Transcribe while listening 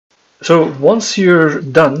So once you're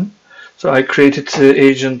done, so I created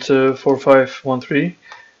agent 4513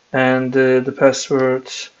 and the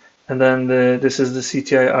passwords, and then this is the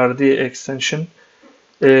CTI-RD extension.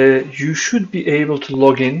 You should be able to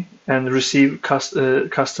log in and receive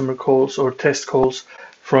customer calls or test calls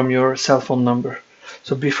from your cell phone number.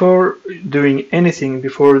 So before doing anything,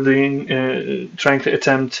 before doing trying to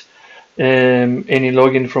attempt any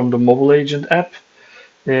login from the mobile agent app,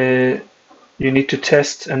 you need to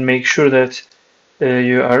test and make sure that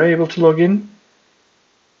you are able to log in.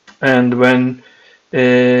 And when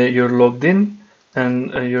you're logged in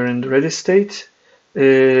and you're in the ready state,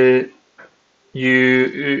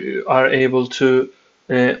 you are able to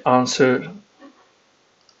answer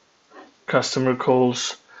customer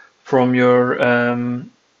calls from your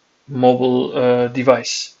mobile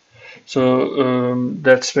device. So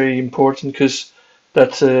that's very important, because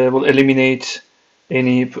that will eliminate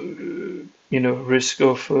any risk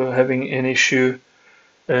of having an issue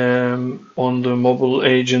on the mobile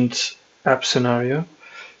agent app scenario.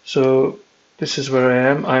 So this is where I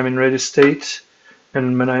am. I'm in ready state,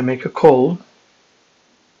 and when I make a call,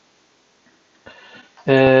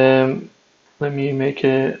 let me make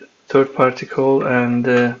a third-party call,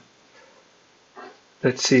 and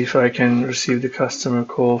let's see if I can receive the customer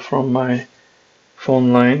call from my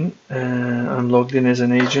phone line. I'm logged in as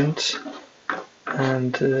an agent,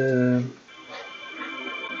 and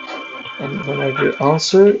when I do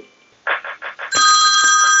answer,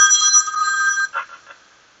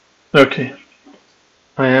 okay,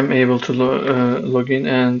 I am able to log in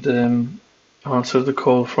and answer the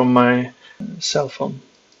call from my cell phone.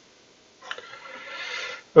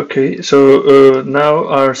 Okay, so now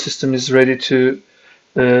our system is ready to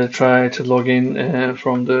try to log in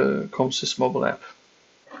from the Comstice mobile app.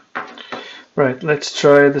 Right, let's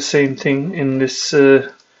try the same thing. In this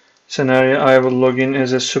scenario, I will log in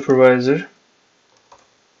as a supervisor.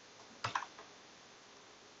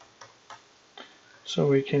 So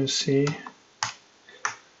we can see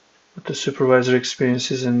what the supervisor experience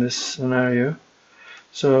is in this scenario.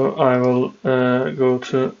 So I will go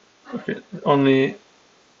to, okay, only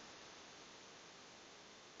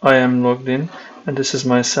I am logged in, and this is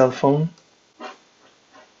my cell phone.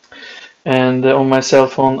 And on my cell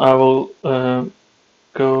phone, I will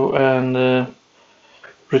go and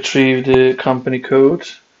retrieve the company code.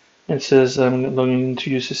 It says I'm logging into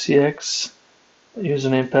UCCX.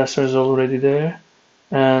 Username, password is already there,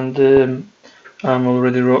 and I'm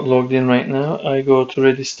already logged in right now. I go to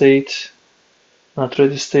ready state, not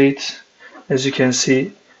ready state. As you can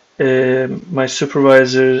see, my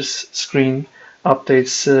supervisor's screen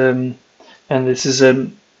updates, and this is a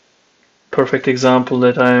perfect example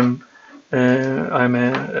that I'm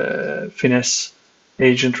a finesse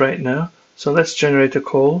agent right now. So let's generate a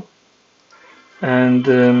call, and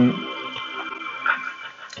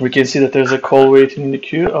we can see that there's a call waiting in the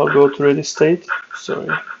queue. I'll go to ready state, sorry,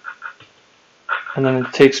 and then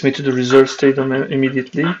it takes me to the reserve state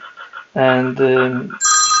immediately, and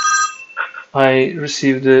I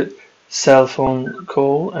receive the cell phone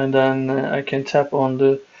call, and then I can tap on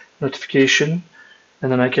the notification,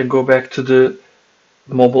 and then I can go back to the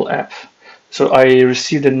mobile app. So I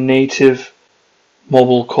received a native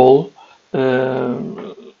mobile call.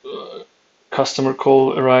 Customer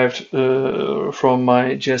call arrived from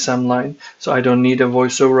my GSM line, so I don't need a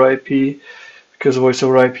voice over IP, because voice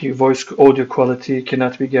over IP voice audio quality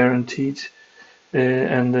cannot be guaranteed,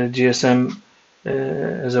 and the GSM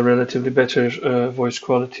has a relatively better voice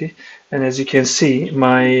quality. And as you can see,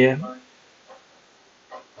 my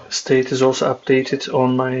state is also updated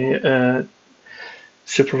on my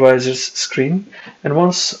supervisor's screen, and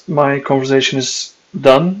once my conversation is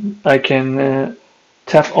done, I can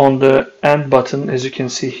tap on the end button, as you can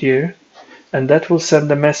see here, and that will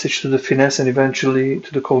send a message to the finesse and eventually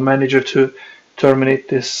to the call manager to terminate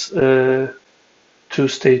this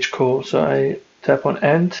two-stage call. So I tap on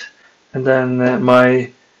end, and then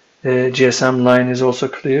my GSM line is also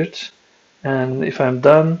cleared, and if I'm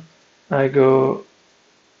done, I go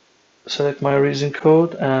select my reason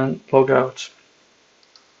code and log out.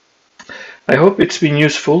 I hope it's been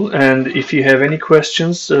useful, and if you have any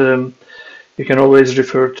questions, you can always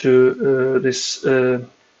refer to this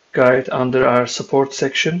guide under our support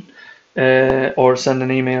section, or send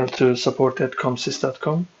an email to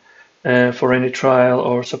support@comstice.com for any trial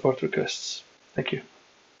or support requests. Thank you.